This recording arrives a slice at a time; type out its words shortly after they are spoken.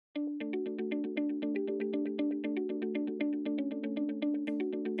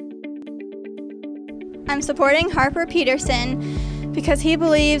I'm supporting Harper Peterson because he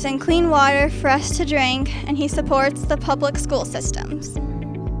believes in clean water for us to drink, and he supports the public school systems.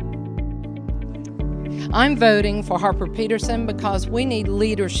 I'm voting for Harper Peterson because we need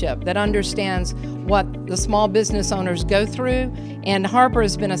leadership that understands what the small business owners go through, and Harper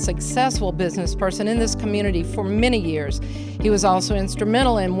has been a successful business person in this community for many years. He was also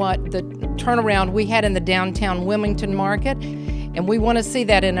instrumental in what the turnaround we had in the downtown Wilmington market, and we want to see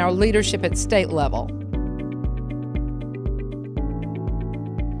that in our leadership at state level.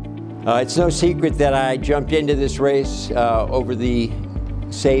 It's no secret that I jumped into this race over the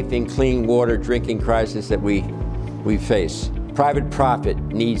safe and clean water drinking crisis that we face. Private profit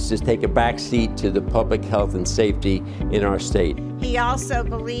needs to take a back seat to the public health and safety in our state. He also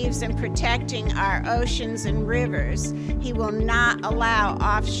believes in protecting our oceans and rivers. He will not allow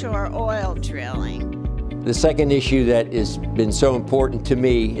offshore oil drilling. The second issue that has been so important to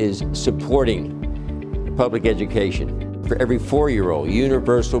me is supporting public education. For every 4-year-old,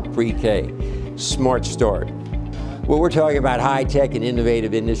 universal pre-K, Smart Start. Well, we're talking about high-tech and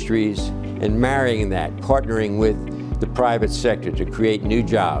innovative industries and marrying that, partnering with the private sector to create new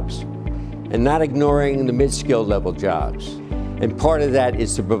jobs and not ignoring the mid-skill level jobs. And part of that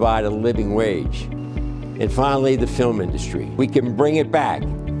is to provide a living wage. And finally, the film industry. We can bring it back,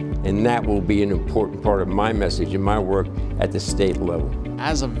 and that will be an important part of my message and my work at the state level.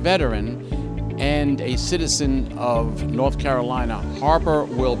 As a veteran and a citizen of North Carolina, Harper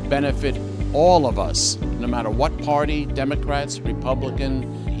will benefit all of us, no matter what party, Democrats,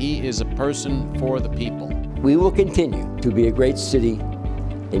 Republican. He is a person for the people. We will continue to be a great city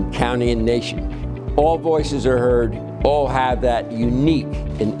and county and nation. All voices are heard, all have that unique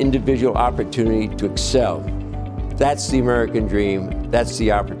and individual opportunity to excel. That's the American dream. That's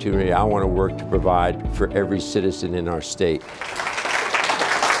the opportunity I want to work to provide for every citizen in our state.